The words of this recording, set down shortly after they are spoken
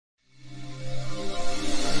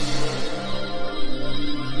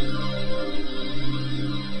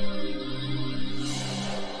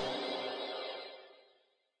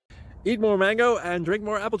Eat more mango and drink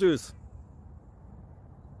more apple juice.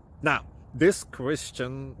 Now, this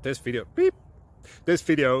video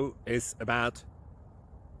is about...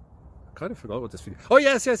 I kind of forgot what this video... Oh,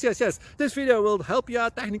 yes. This video will help you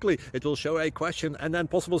out technically. It will show a question and then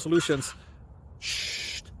possible solutions.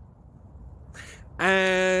 Shh.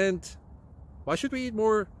 And why should we eat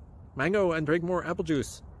more mango and drink more apple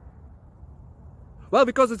juice? Well,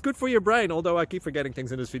 because it's good for your brain, although I keep forgetting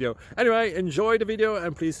things in this video. Anyway, enjoy the video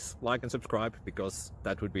and please like and subscribe, because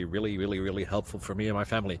that would be really helpful for me and my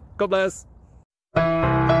family. God bless!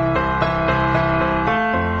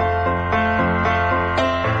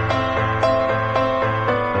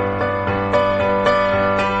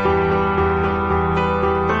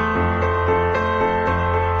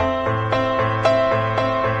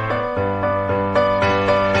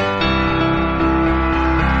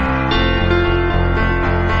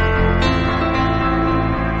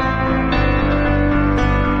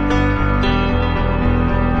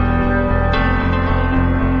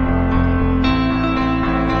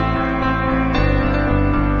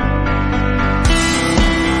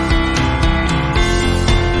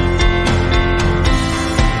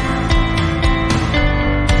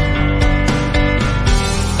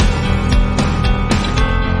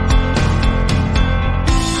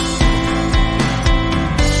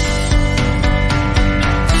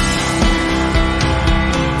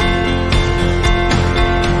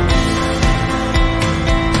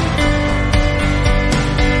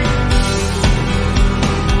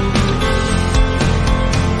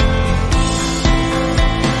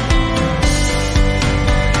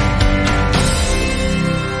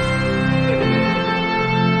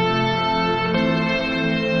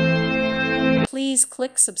 Please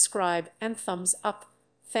click subscribe and thumbs up.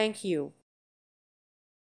 Thank you.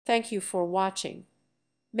 Thank you for watching.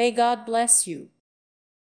 May God bless you.